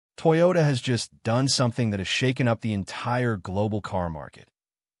Toyota has just done something that has shaken up the entire global car market.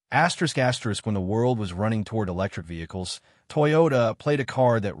 Asterisk asterisk, when the world was running toward electric vehicles, Toyota played a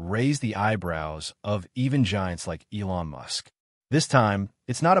card that raised the eyebrows of even giants like Elon Musk. This time,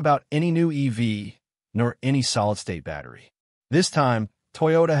 it's not about any new EV, nor any solid-state battery. This time,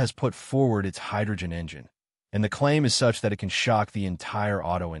 Toyota has put forward its hydrogen engine, and the claim is such that it can shock the entire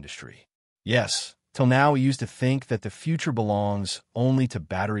auto industry. Yes, till now we used to think that the future belongs only to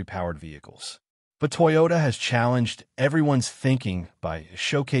battery-powered vehicles. But Toyota has challenged everyone's thinking by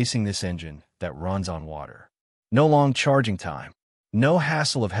showcasing this engine that runs on water. No long charging time, no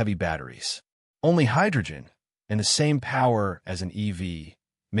hassle of heavy batteries, only hydrogen and the same power as an EV,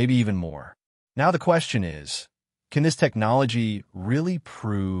 maybe even more. Now the question is, can this technology really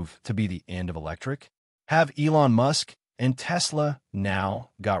prove to be the end of electric? Have Elon Musk and Tesla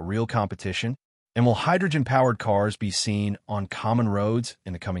now got real competition? And will hydrogen-powered cars be seen on common roads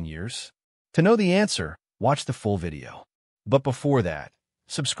in the coming years? To know the answer, watch the full video. But before that,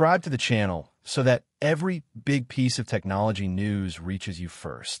 subscribe to the channel so that every big piece of technology news reaches you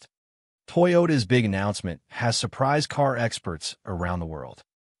first. Toyota's big announcement has surprised car experts around the world.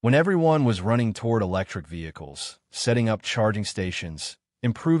 When everyone was running toward electric vehicles, setting up charging stations,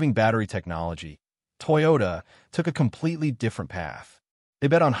 improving battery technology, Toyota took a completely different path. They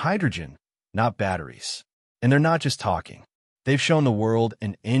bet on hydrogen, not batteries. And they're not just talking. They've shown the world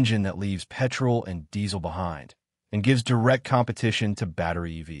an engine that leaves petrol and diesel behind and gives direct competition to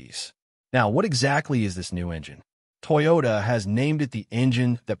battery EVs. Now, what exactly is this new engine? Toyota has named it the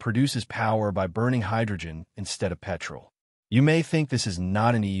engine that produces power by burning hydrogen instead of petrol. You may think this is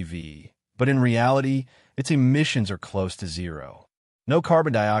not an EV, but in reality, its emissions are close to zero. No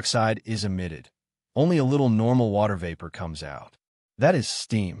carbon dioxide is emitted. Only a little normal water vapor comes out. That is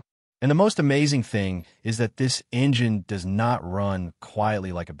steam. And the most amazing thing is that this engine does not run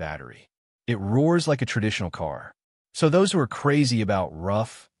quietly like a battery. It roars like a traditional car. So those who are crazy about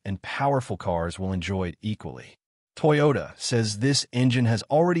rough and powerful cars will enjoy it equally. Toyota says this engine has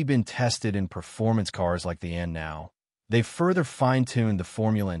already been tested in performance cars like the Now. They've further fine-tuned the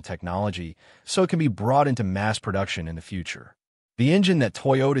formula and technology so it can be brought into mass production in the future. The engine that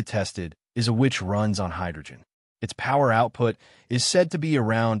Toyota tested is a which runs on hydrogen. Its power output is said to be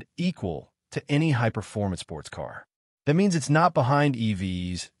around equal to any high-performance sports car. That means it's not behind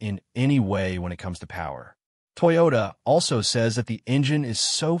EVs in any way when it comes to power. Toyota also says that the engine is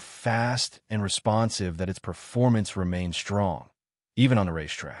so fast and responsive that its performance remains strong, even on the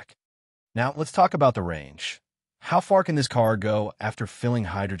racetrack. Now, let's talk about the range. How far can this car go after filling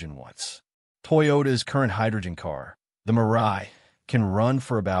hydrogen once? Toyota's current hydrogen car, the Mirai, can run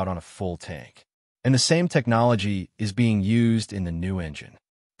for about on a full tank. And the same technology is being used in the new engine.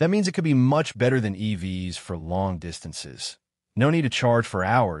 That means it could be much better than EVs for long distances. No need to charge for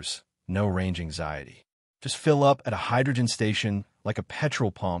hours, no range anxiety. Just fill up at a hydrogen station like a petrol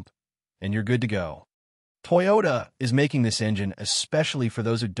pump, and you're good to go. Toyota is making this engine especially for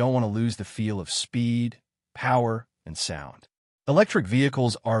those who don't want to lose the feel of speed, power, and sound. Electric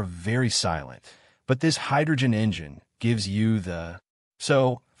vehicles are very silent, but this hydrogen engine gives you the...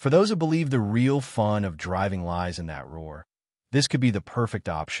 So, for those who believe the real fun of driving lies in that roar, this could be the perfect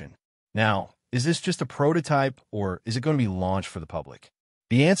option. Now, is this just a prototype, or is it going to be launched for the public?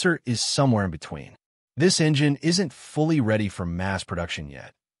 The answer is somewhere in between. This engine isn't fully ready for mass production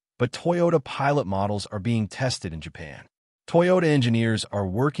yet, but Toyota pilot models are being tested in Japan. Toyota engineers are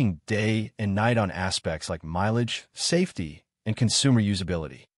working day and night on aspects like mileage, safety, and consumer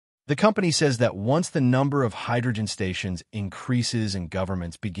usability. The company says that once the number of hydrogen stations increases and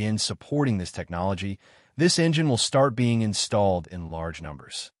governments begin supporting this technology, this engine will start being installed in large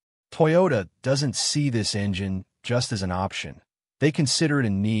numbers. Toyota doesn't see this engine just as an option. They consider it a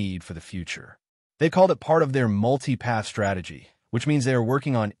need for the future. They called it part of their multi-path strategy, which means they are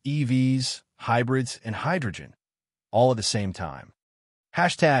working on EVs, hybrids, and hydrogen, all at the same time.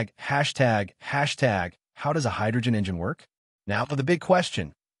 Hashtag, how does a hydrogen engine work? Now for the big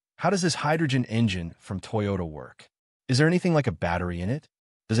question. How does this hydrogen engine from Toyota work? Is there anything like a battery in it?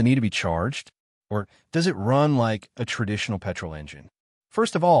 Does it need to be charged? Or does it run like a traditional petrol engine?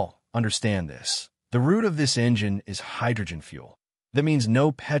 First of all, understand this. The root of this engine is hydrogen fuel. That means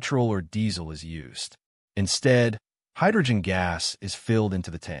no petrol or diesel is used. Instead, hydrogen gas is filled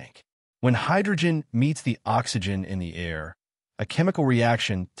into the tank. When hydrogen meets the oxygen in the air, a chemical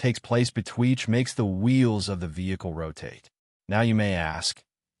reaction takes place which makes the wheels of the vehicle rotate. Now you may ask,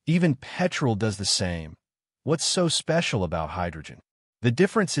 even petrol does the same. What's so special about hydrogen? The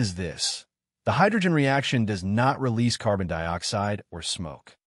difference is this. The hydrogen reaction does not release carbon dioxide or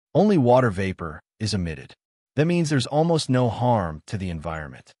smoke. Only water vapor is emitted. That means there's almost no harm to the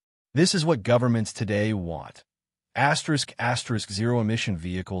environment. This is what governments today want. Asterisk, asterisk, zero-emission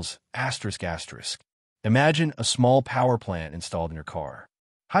vehicles, asterisk, asterisk. Imagine a small power plant installed in your car.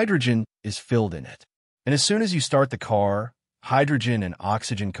 Hydrogen is filled in it. And as soon as you start the car, hydrogen and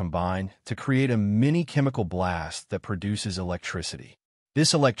oxygen combine to create a mini chemical blast that produces electricity.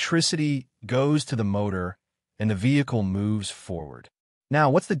 This electricity goes to the motor, and the vehicle moves forward. Now,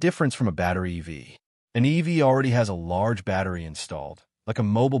 what's the difference from a battery EV? An EV already has a large battery installed, like a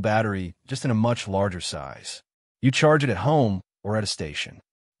mobile battery, just in a much larger size. You charge it at home or at a station.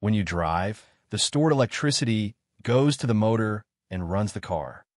 When you drive, the stored electricity goes to the motor and runs the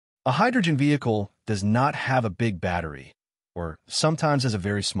car. A hydrogen vehicle does not have a big battery, or sometimes has a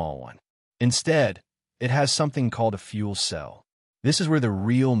very small one. Instead, it has something called a fuel cell. This is where the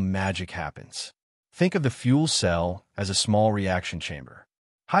real magic happens. Think of the fuel cell as a small reaction chamber.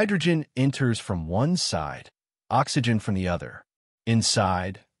 Hydrogen enters from one side, oxygen from the other.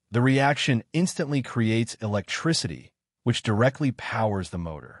 Inside, the reaction instantly creates electricity, which directly powers the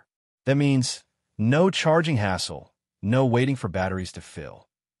motor. That means no charging hassle, no waiting for batteries to fill.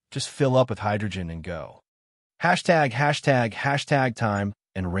 Just fill up with hydrogen and go. Hashtag, hashtag, hashtag time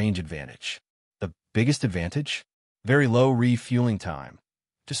and range advantage. The biggest advantage? Very low refueling time.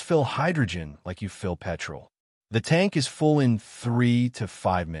 Just fill hydrogen like you fill petrol. The tank is full in 3 to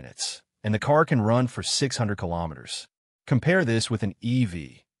 5 minutes, and the car can run for 600 kilometers. Compare this with an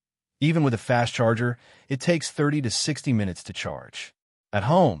EV. Even with a fast charger, it takes 30 to 60 minutes to charge. At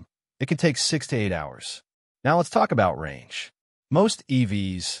home, it can take 6 to 8 hours. Now let's talk about range. Most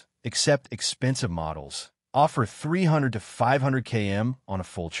EVs, except expensive models, offer 300 to 500 km on a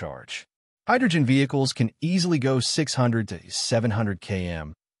full charge. Hydrogen vehicles can easily go 600 to 700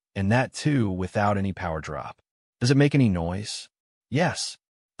 km, and that too without any power drop. Does it make any noise? Yes.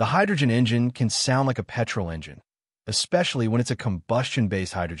 The hydrogen engine can sound like a petrol engine, especially when it's a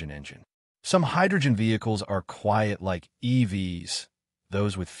combustion-based hydrogen engine. Some hydrogen vehicles are quiet like EVs,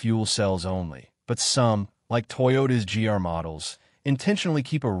 those with fuel cells only, but some, like Toyota's GR models, intentionally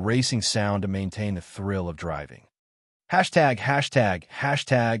keep a racing sound to maintain the thrill of driving. Hashtag, hashtag,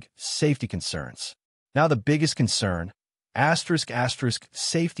 hashtag, safety concerns. Now the biggest concern, asterisk, asterisk,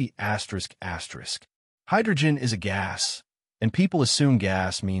 safety, asterisk, asterisk. Hydrogen is a gas, and people assume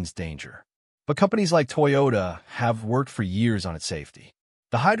gas means danger. But companies like Toyota have worked for years on its safety.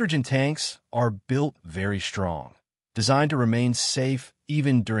 The hydrogen tanks are built very strong, designed to remain safe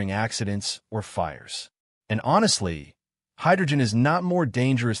even during accidents or fires. And honestly, hydrogen is not more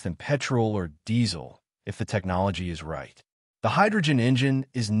dangerous than petrol or diesel if the technology is right. The hydrogen engine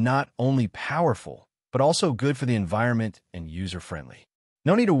is not only powerful, but also good for the environment and user-friendly.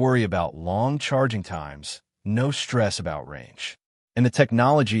 No need to worry about long charging times, no stress about range. And the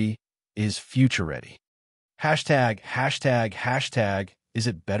technology is future-ready. Hashtag, hashtag, hashtag, is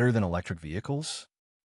it better than electric vehicles?